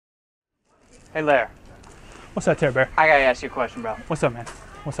Hey, Lair. What's up, Terror Bear? I gotta ask you a question, bro. What's up, man?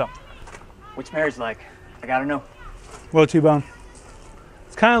 What's up? What's marriage like? I gotta know. Well, T-Bone,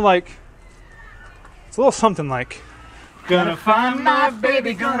 it's kind of like, it's a little something like. Gonna find my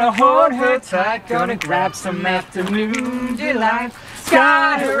baby, gonna hold her tight, gonna grab some afternoon delight.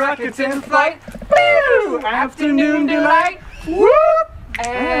 Sky rockets in flight, woo! Afternoon delight, whoop!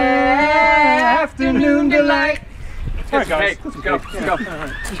 Afternoon delight. All right, guys. Hey, go.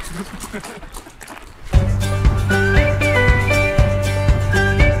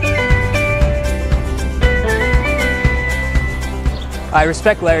 I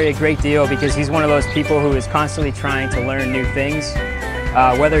respect Larry a great deal because he's one of those people who is constantly trying to learn new things.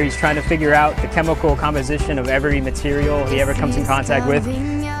 Whether he's trying to figure out the chemical composition of every material he ever comes in contact with,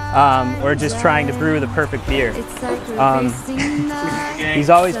 or just trying to brew the perfect beer. He's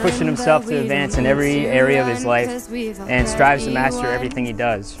always pushing himself to advance in every area of his life and strives to master everything he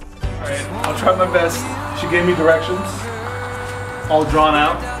does. All right, I'll try my best. She gave me directions, all drawn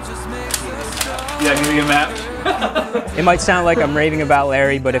out. Yeah, give me a map. It might sound like I'm raving about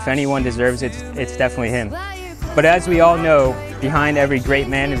Larry, but if anyone deserves it, it's definitely him. But as we all know, behind every great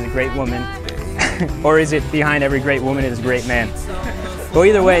man is a great woman. Or is it behind every great woman is a great man? Well,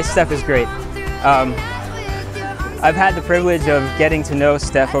 either way, Steph is great. I've had the privilege of getting to know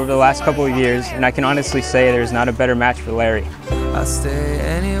Steph over the last couple of years, and I can honestly say there's not a better match for Larry. I'll stay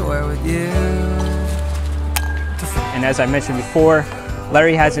anywhere with you. And as I mentioned before,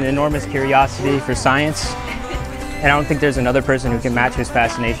 Larry has an enormous curiosity for science, and I don't think there's another person who can match his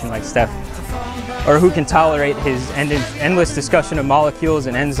fascination like Steph, or who can tolerate his endless discussion of molecules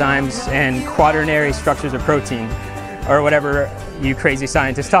and enzymes and quaternary structures of protein, or whatever you crazy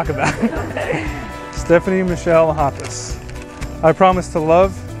scientists talk about. Stephanie Michelle Hoppus, I promise to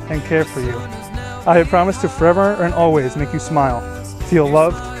love and care for you. I promise to forever and always make you smile, feel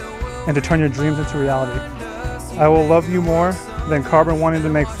loved, and to turn your dreams into reality. I will love you more than carbon wanting to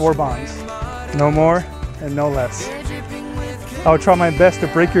make 4 bonds. No more and no less. I will try my best to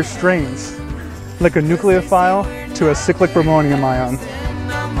break your strains, like a nucleophile to a cyclic bromonium ion.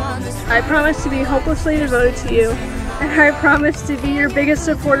 I promise to be hopelessly devoted to you, and I promise to be your biggest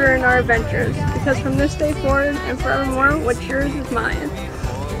supporter in our adventures, because from this day forward and forevermore, what's yours is mine.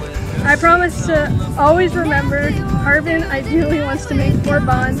 I promise to always remember carbon ideally wants to make 4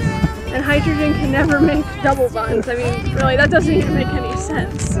 bonds, and hydrogen can never make double bonds. I mean, really, that doesn't even make any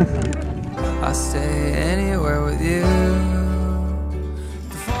sense. I'll stay anywhere with you.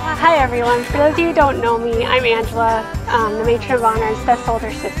 Hi everyone, for those of you who don't know me, I'm Angela, the matron of honor and Steph's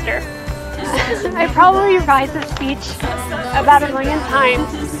older sister. I probably revised this speech about 1 million times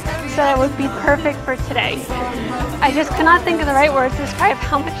so that it would be perfect for today. I just could not think of the right words to describe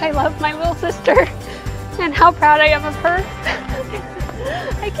how much I love my little sister and how proud I am of her.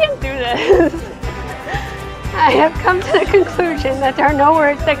 I can't do this. I have come to the conclusion that there are no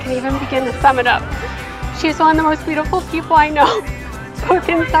words that can even begin to sum it up. She's one of the most beautiful people I know, both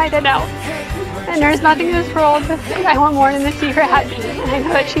inside and out. And there's nothing in this world that I want more than to see her happy. And I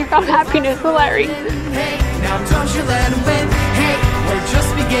know that she found happiness with Larry. Now don't you let him win. Hey, we're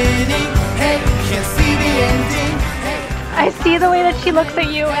just beginning. Hey, can't see the ending. I see the way that she looks at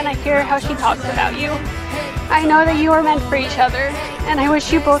you, and I hear how she talks about you. I know that you are meant for each other, and I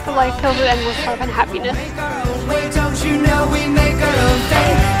wish you both a life filled with endless love and happiness. Wait, don't you know we make our own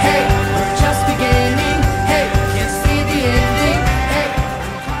thing? Hey, we're just beginning. Hey, can't see the ending.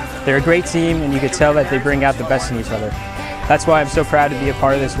 They're a great team, and you could tell that they bring out the best in each other. That's why I'm so proud to be a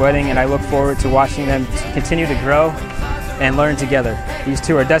part of this wedding, and I look forward to watching them continue to grow and learn together. These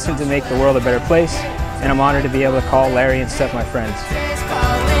two are destined to make the world a better place, and I'm honored to be able to call Larry and Steph my friends.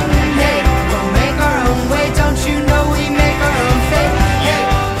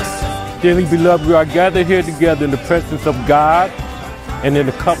 Dearly beloved, we are gathered here together in the presence of God and in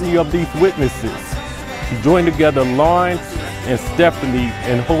the company of these witnesses to join together Lawrence and Stephanie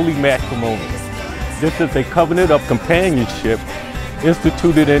in holy matrimony. This is a covenant of companionship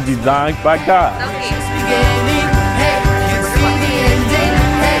instituted and designed by God.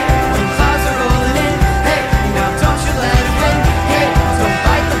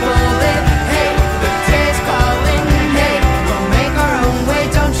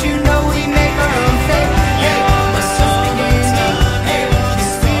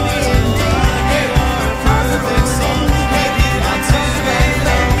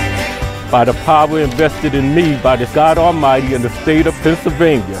 By the power invested in me by the God Almighty in the state of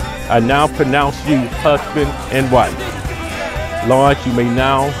Pennsylvania, I now pronounce you husband and wife. Lawrence, you may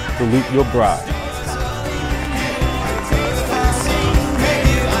now salute your bride.